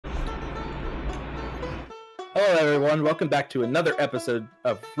Hello, everyone. Welcome back to another episode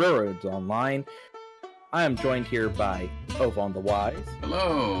of Railroads Online. I am joined here by Ovan the Wise.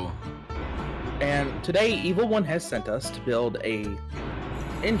 Hello. And today, Evil One has sent us to build a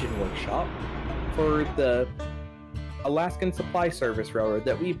engine workshop for the Alaskan Supply Service Railroad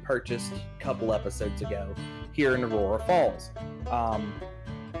that we purchased a couple episodes ago here in Aurora Falls.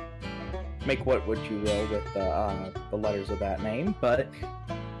 Make what you will with the letters of that name, but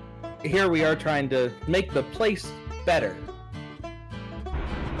here we are trying to make the place better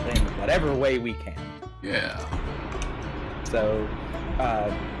in whatever way we can. Yeah. So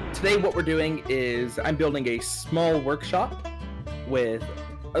today what we're doing is I'm building a small workshop with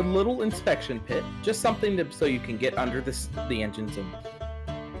a little inspection pit, just something so you can get under the engines and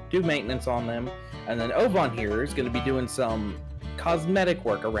do maintenance on them. And then Ovan here is going to be doing some cosmetic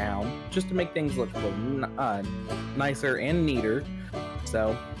work around just to make things look a little nicer and neater.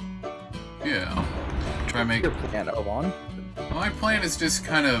 So yeah, try make your plan, Ovan. My plan is just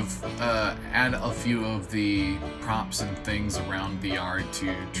kind of add a few of the props and things around the yard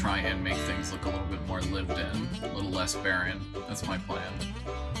to try and make things look a little bit more lived in, a little less barren. That's my plan.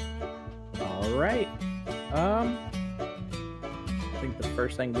 All right. I think the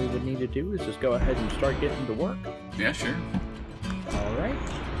first thing we would need to do is just go ahead and start getting to work. Yeah, sure. All right.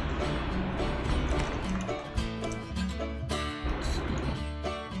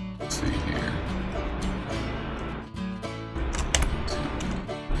 Let's see here.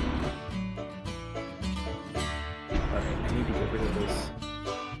 All right, I need to get rid of this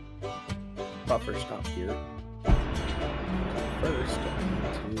buffer stop here. First, I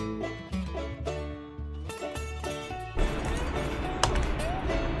need to...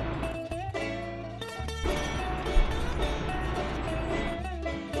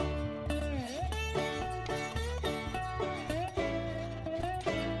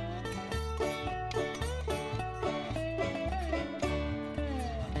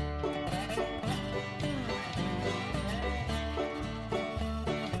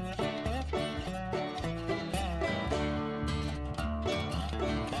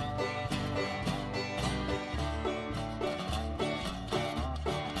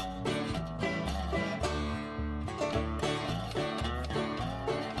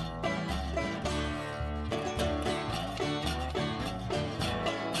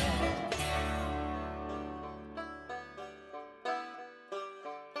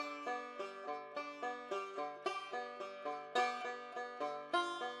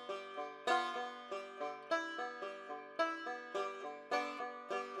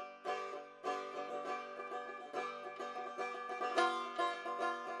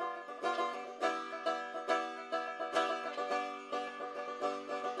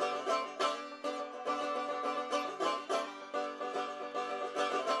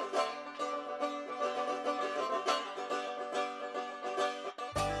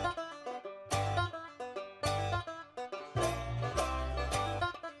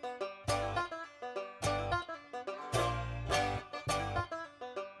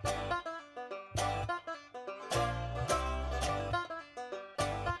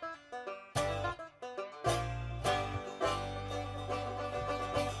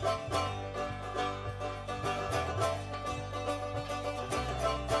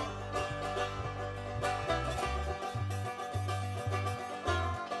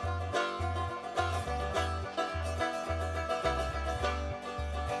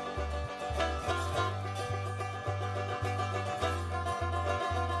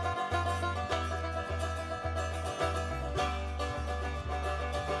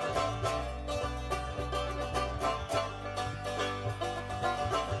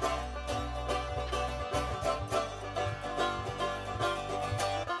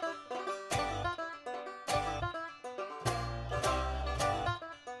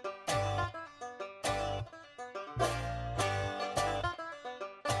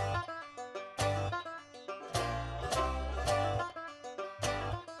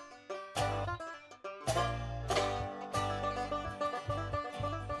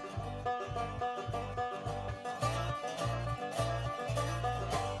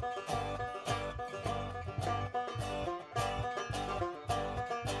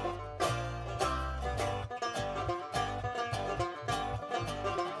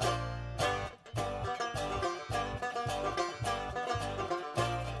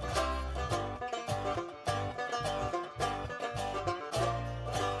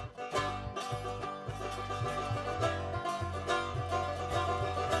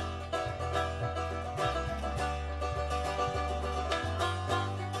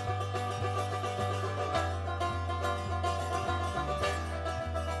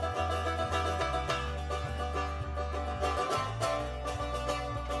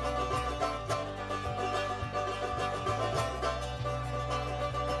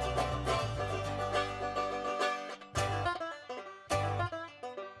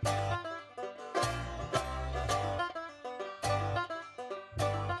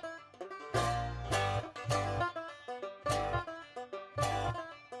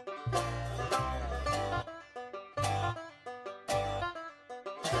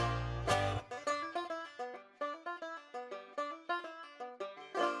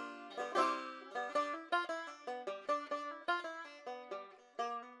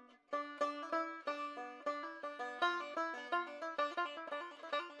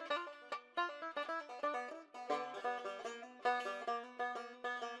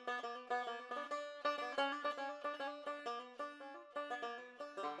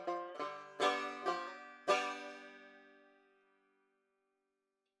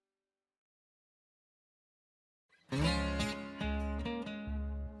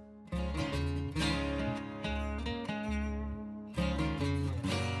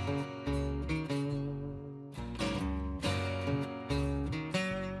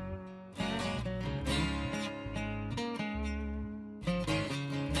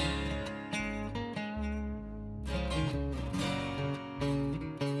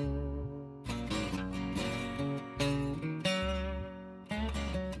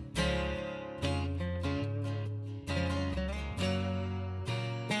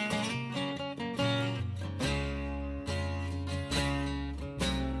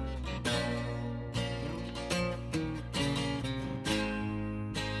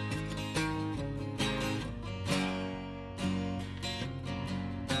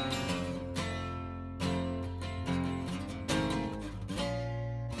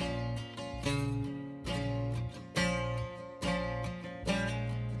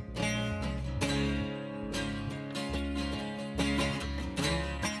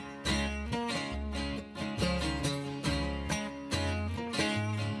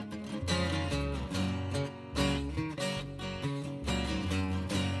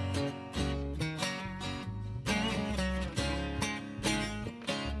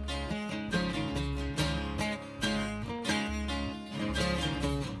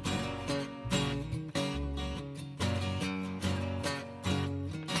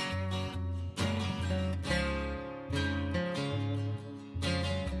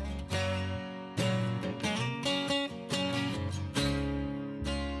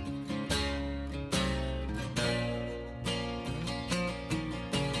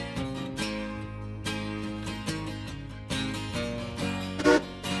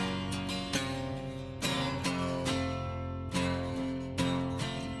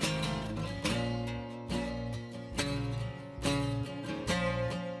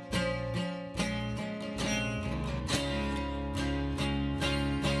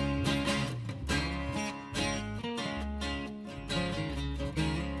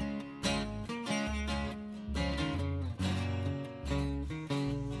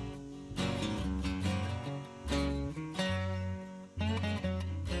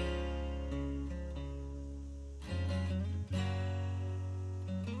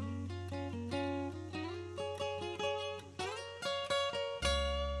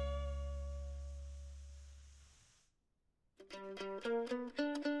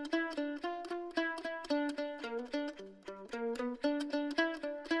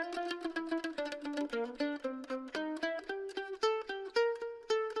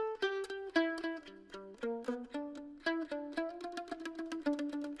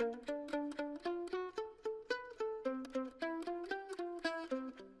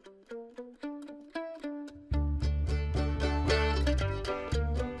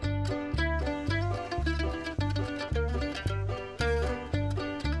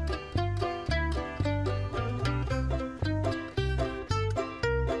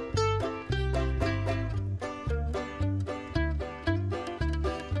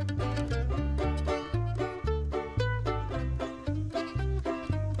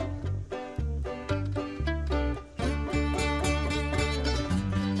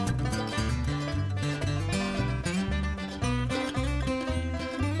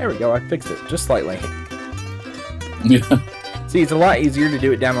 There we go, I fixed it, just slightly. Yeah. See, it's a lot easier to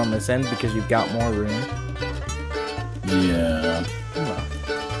do it down on this end because you've got more room. Yeah.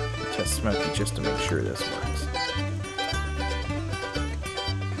 Test Smokey just to make sure this works.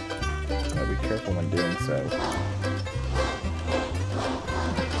 Gotta be careful when doing so.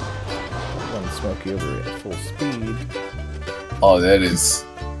 Run Smokey over at full speed. Oh, that is...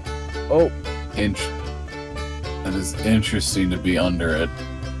 Oh! That is interesting to be under it.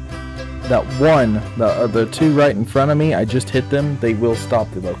 That one, the two right in front of me, I just hit them, they will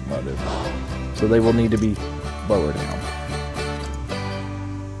stop the locomotive. So they will need to be lower down.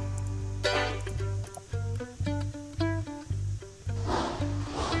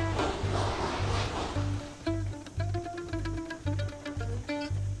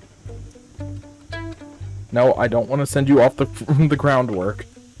 No, I don't want to send you off the groundwork.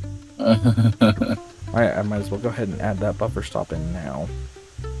 I might as well go ahead and add that buffer stop in now.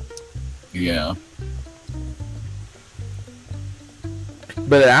 Yeah.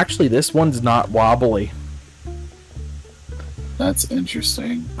 But actually, this one's not wobbly. That's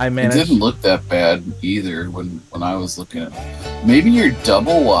interesting. I managed... It didn't look that bad either when I was looking at it. Maybe your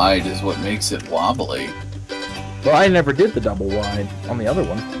double wide is what makes it wobbly. Well, I never did the double wide on the other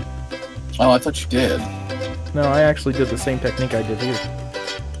one. Oh, I thought you did. No, I actually did the same technique I did here.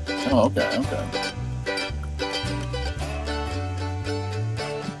 Oh, okay, okay.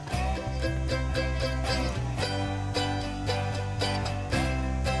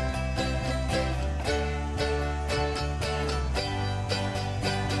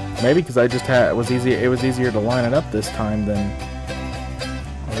 Maybe because I just had it was easier to line it up this time than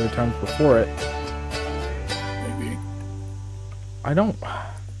other times before it. Maybe. I don't.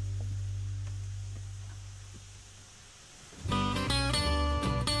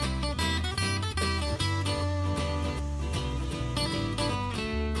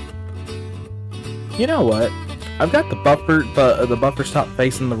 You know what? I've got the buffer stop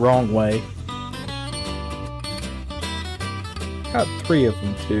facing the wrong way. Got 3 of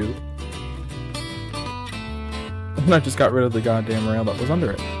them too. And I just got rid of the goddamn rail that was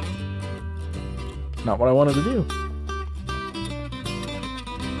under it. Not what I wanted to do.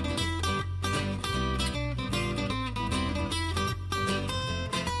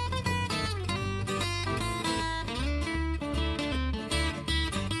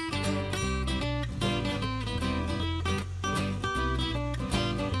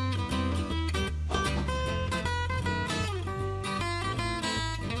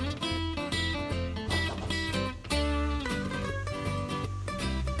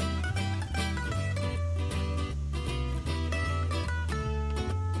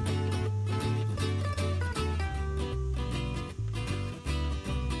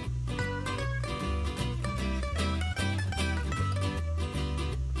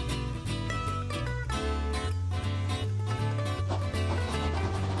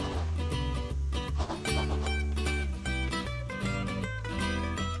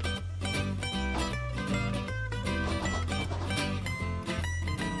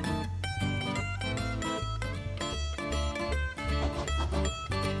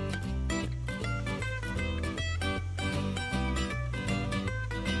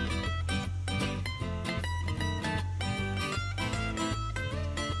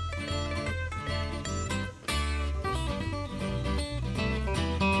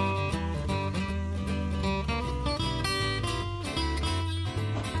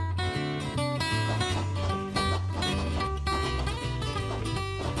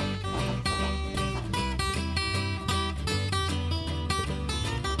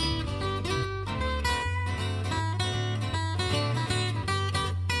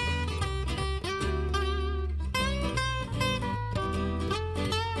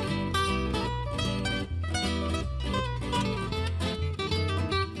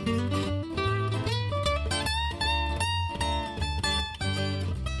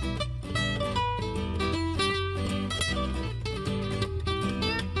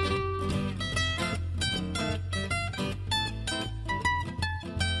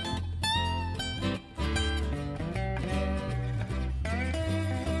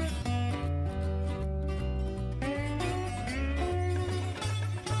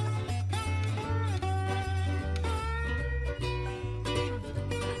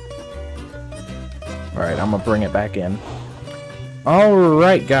 Alright, I'm gonna bring it back in.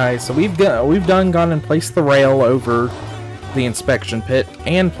 Alright guys, so we've gone and placed the rail over the inspection pit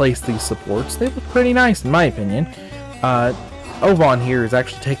and placed these supports. They look pretty nice in my opinion. Ovon here is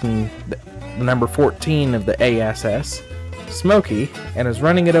actually taking the number 14 of the ASS, Smokey, and is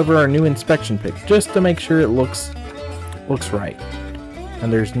running it over our new inspection pit just to make sure it looks right.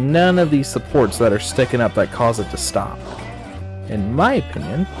 And there's none of these supports that are sticking up that cause it to stop. In my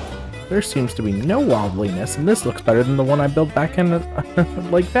opinion, there seems to be no wobbliness, and this looks better than the one I built back in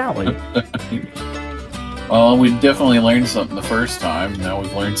Lake Valley. Well, we definitely learned something the first time. Now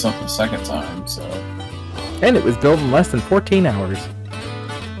we've learned something the second time, so... And it was built in less than 14 hours.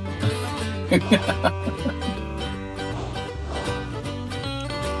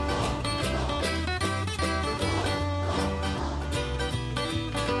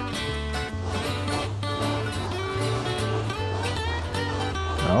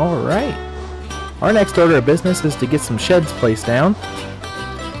 Alright. Our next order of business is to get some sheds placed down.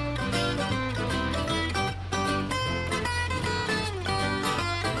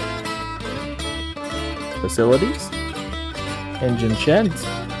 Facilities. Engine sheds.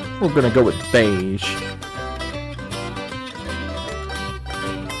 We're gonna go with beige.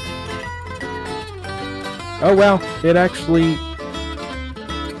 Oh well, it actually...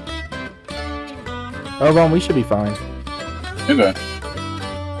 Oh well, we should be fine. Okay.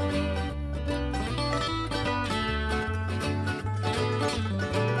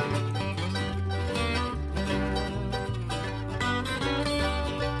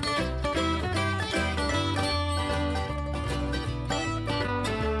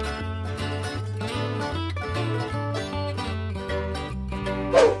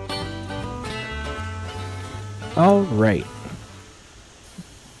 Alright.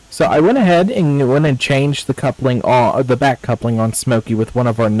 So I went ahead and changed the coupling on the back coupling on Smokey with one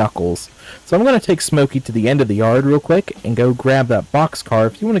of our knuckles. So I'm going to take Smokey to the end of the yard real quick and go grab that boxcar.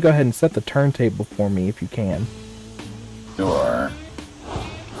 If you want to go ahead and set the turntable for me if you can. Sure.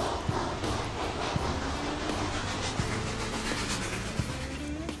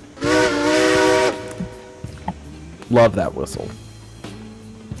 Love that whistle.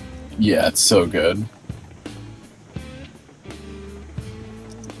 Yeah, it's so good.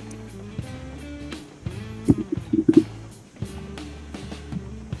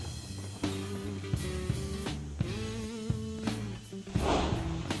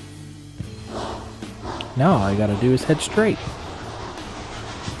 Now all I gotta do is head straight.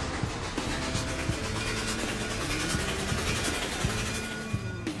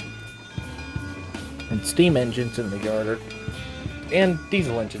 And steam engines in the yard and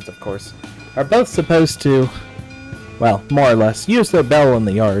diesel engines, of course, are both supposed to, well, more or less, use their bell in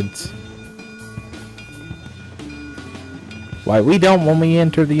the yards. Why we don't when we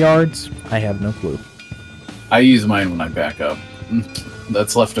enter the yards, I have no clue. I use mine when I back up.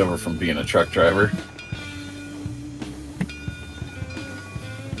 That's left over from being a truck driver.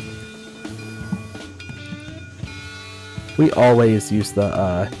 We always use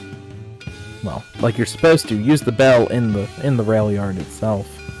the, well, like you're supposed to, use the bell in the rail yard itself.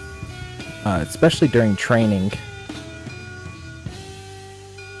 Especially during training.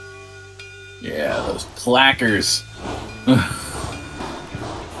 Yeah, those clackers.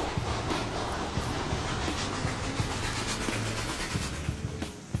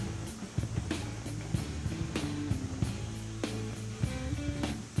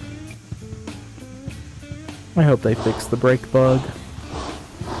 I hope they fix the brake bug.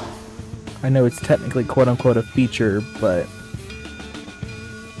 I know it's technically quote-unquote a feature, but...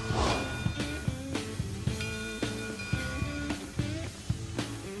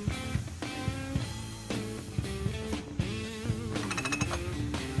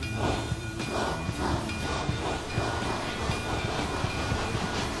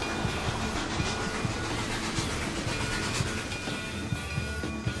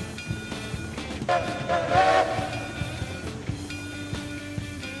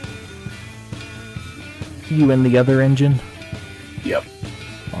 You in the other engine? Yep.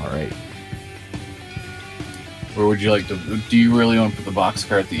 Alright. Or would you like to... Do you really want to put the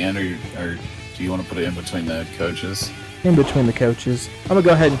boxcar at the end, or do you want to put it in between the coaches? In between the coaches. I'm gonna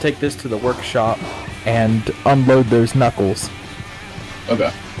go ahead and take this to the workshop and unload those knuckles.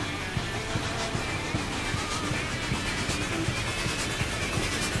 Okay.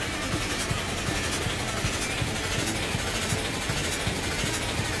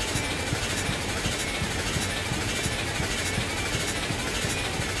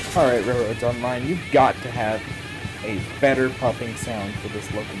 Alright, Railroads Online, you've got to have a better puffing sound for this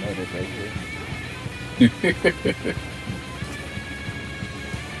locomotive right here.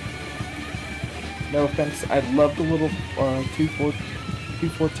 No offense, I love the little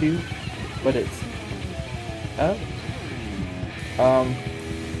 242, but it's...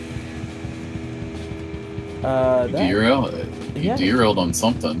 You derailed on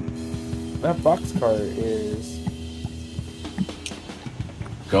something. That boxcar is...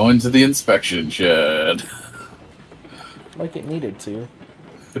 Going to the inspection shed. like it needed to.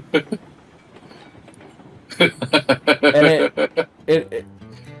 And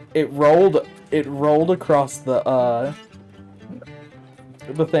it rolled across the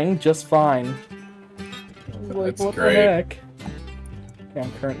thing just fine. Like, That's what great. the heck? Yeah,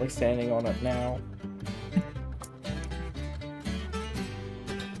 I'm currently standing on it now.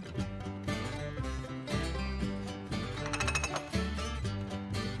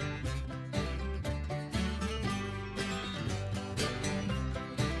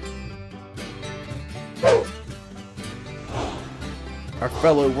 Our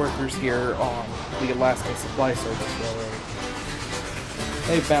fellow workers here on the Alaska Supply Service Railroad,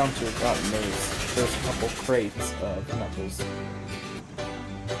 they bound to have gotten those first couple crates of knuckles. So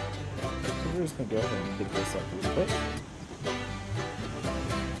we're just gonna go ahead and pick this up real quick.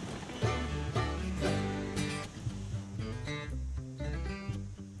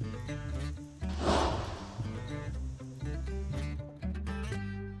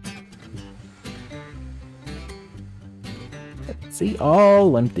 See,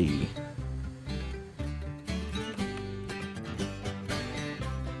 all empty.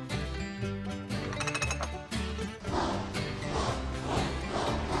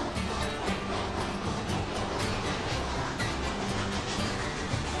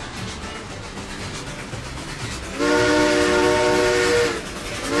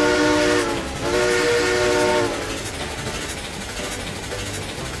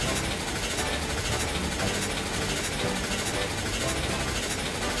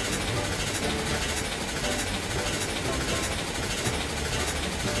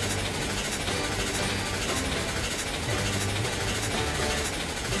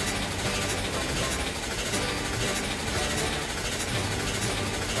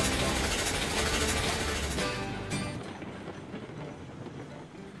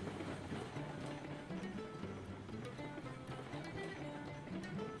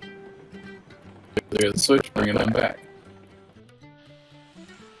 There's the switch, bringing them back.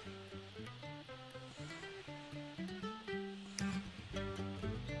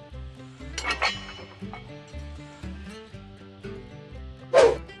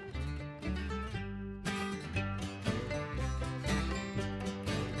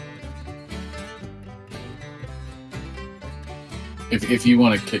 If you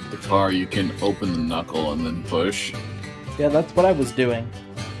want to kick the car, you can open the knuckle and then push. Yeah, that's what I was doing.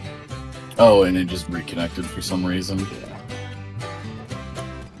 Oh, and it just reconnected for some reason. Yeah.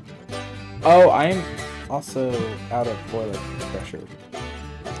 Oh, I'm also out of boiler pressure.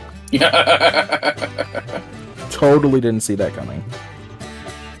 Totally didn't see that coming.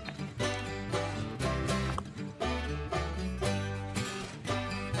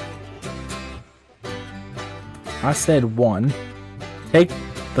 I said one. Take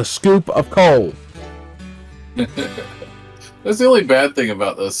the scoop of coal. That's the only bad thing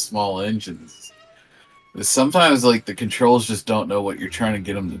about those small engines. Is sometimes, like, the controls just don't know what you're trying to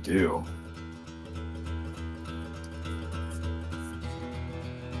get them to do.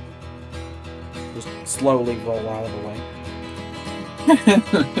 Just slowly roll out of the way.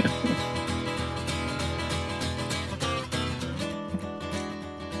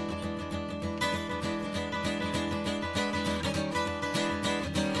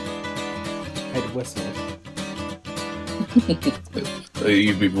 I'd whistle. So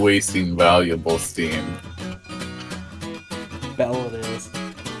you'd be wasting valuable steam. Bell it is.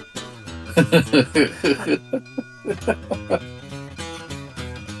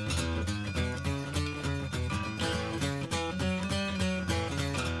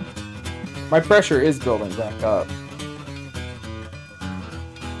 My pressure is building back up.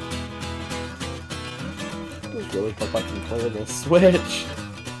 I really hope I can clear this switch.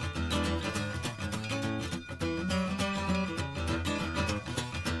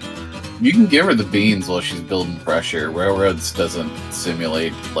 You can give her the beans while she's building pressure. Railroads doesn't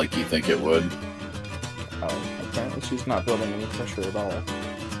simulate like you think it would. Oh, apparently she's not building any pressure at all.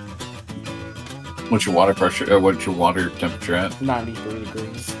 What's your water pressure? What's your water temperature at? 93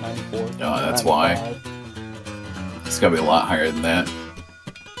 degrees, 94. Oh, that's 95. why. It's gotta be a lot higher than that.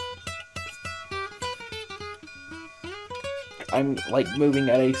 I'm like moving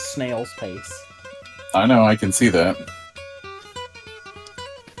at a snail's pace. I know, I can see that.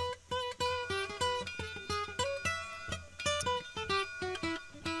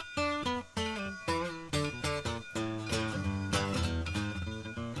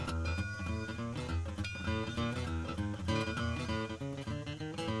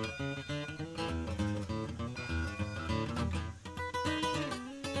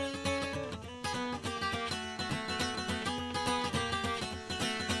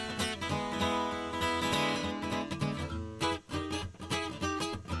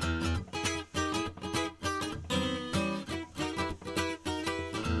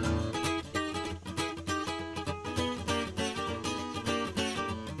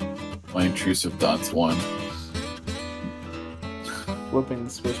 My intrusive thoughts won. Flipping the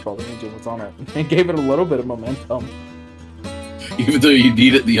switch while the engine was on it. It gave it a little bit of momentum. Even though you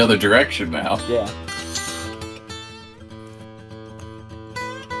need it the other direction now. Yeah.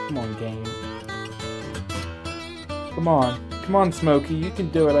 Come on, game. Come on. Come on, Smokey. You can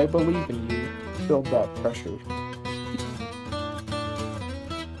do it. I believe in you. Build that pressure.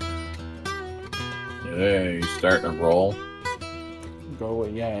 Hey, you starting to roll? Go,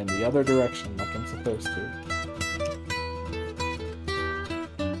 yeah, in the other direction like I'm supposed to.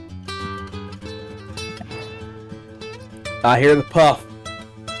 I hear the puff.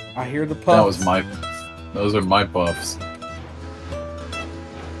 I hear the puff. Those are my puffs.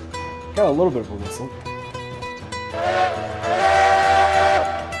 Got a little bit of a whistle.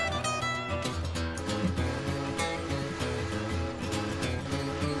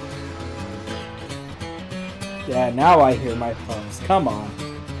 Yeah, now I hear my puffs. Come on.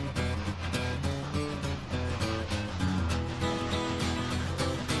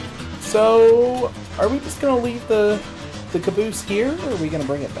 So, are we just gonna leave the caboose here, or are we gonna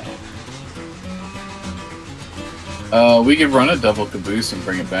bring it back? We could run a double caboose and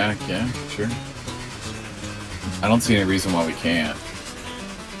bring it back, yeah, sure. I don't see any reason why we can't.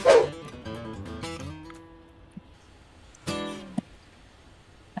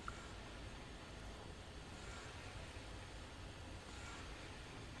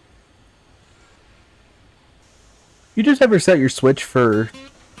 You just ever set your switch for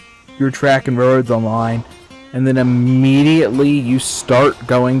your track and roads online, and then immediately you start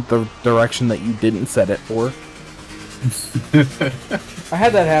going the direction that you didn't set it for? I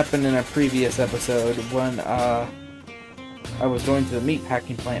had that happen in a previous episode when I was going to the meat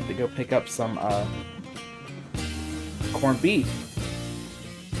packing plant to go pick up some corned beef,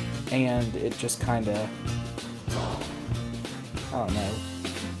 and it just kind of, I don't know,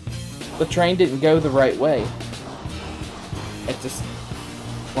 the train didn't go the right way. It just,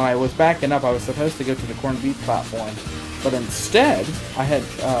 when I was backing up, I was supposed to go to the corned beef platform, but instead, I had,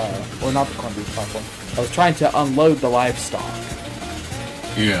 or not the corned beef platform, I was trying to unload the livestock.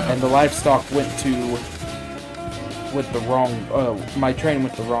 Yeah. And the livestock went with the wrong, my train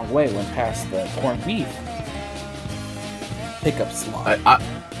went the wrong way, went past the corned beef pickup slot.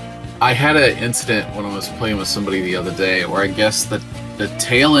 I had an incident when I was playing with somebody the other day where I guess the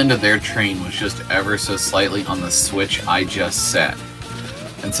tail end of their train was just ever so slightly on the switch I just set.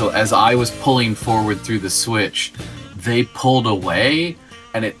 And so as I was pulling forward through the switch, they pulled away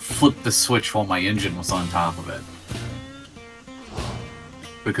and it flipped the switch while my engine was on top of it.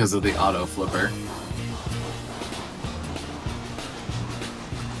 Because of the auto flipper.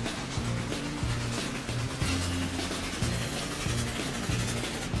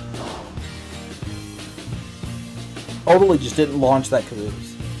 Totally just didn't launch that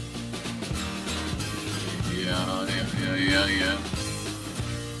caboose. Yeah.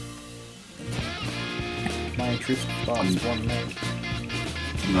 My intrusive thoughts 1 minute.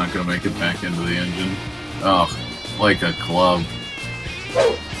 I'm not gonna make it back into the engine. Oh, like a club.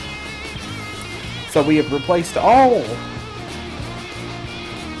 So we have replaced all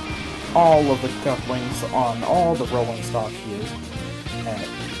of the couplings on all the rolling stock here at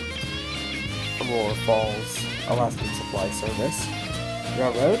Aurora Falls Alaskan Supply Service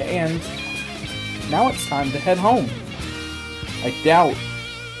Railroad, and now it's time to head home. I doubt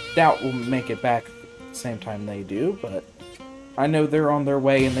we'll make it back at the same time they do, but I know they're on their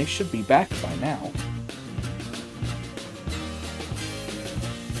way and they should be back by now.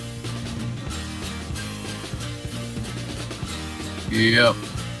 Yep.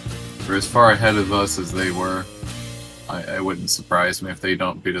 For as far ahead of us as they were, I wouldn't surprise me if they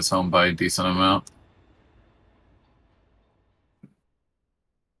don't beat us home by a decent amount.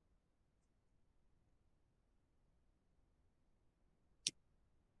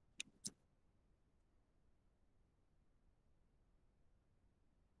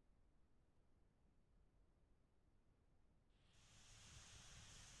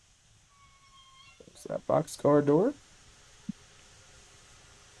 Is that boxcar door?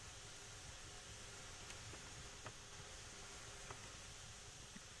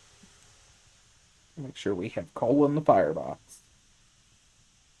 Make sure we have coal in the firebox.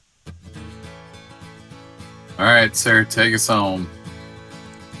 Alright, sir, take us home.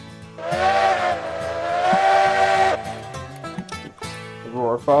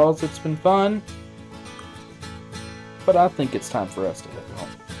 Aurora Falls, it's been fun, but I think it's time for us to head home.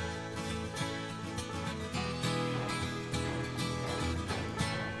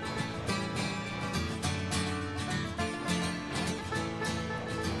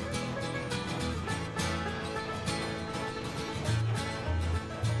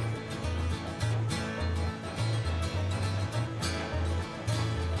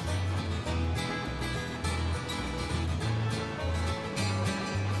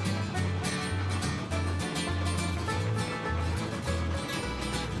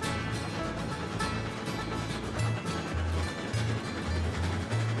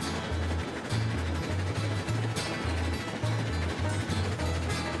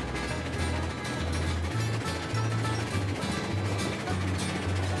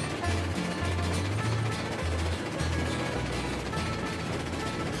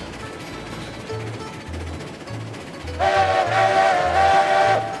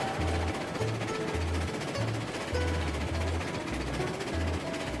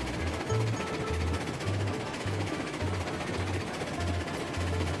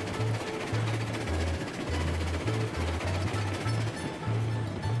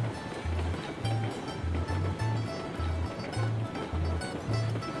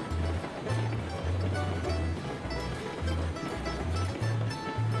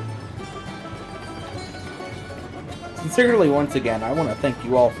 Sincerely, once again, I want to thank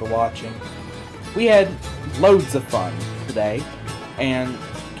you all for watching. We had loads of fun today, and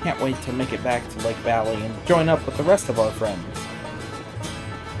can't wait to make it back to Lake Valley and join up with the rest of our friends.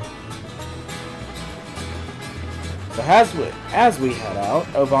 So as we head out,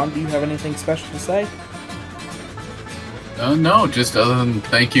 Ovan, do you have anything special to say? No, just other than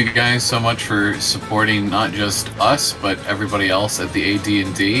thank you guys so much for supporting not just us, but everybody else at the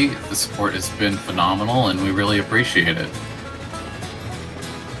AD&D. The support has been phenomenal, and we really appreciate it.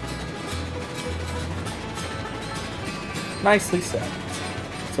 Nicely said.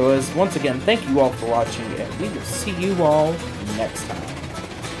 So once again, thank you all for watching, and we will see you all next time.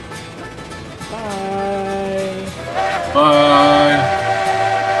 Bye! Bye!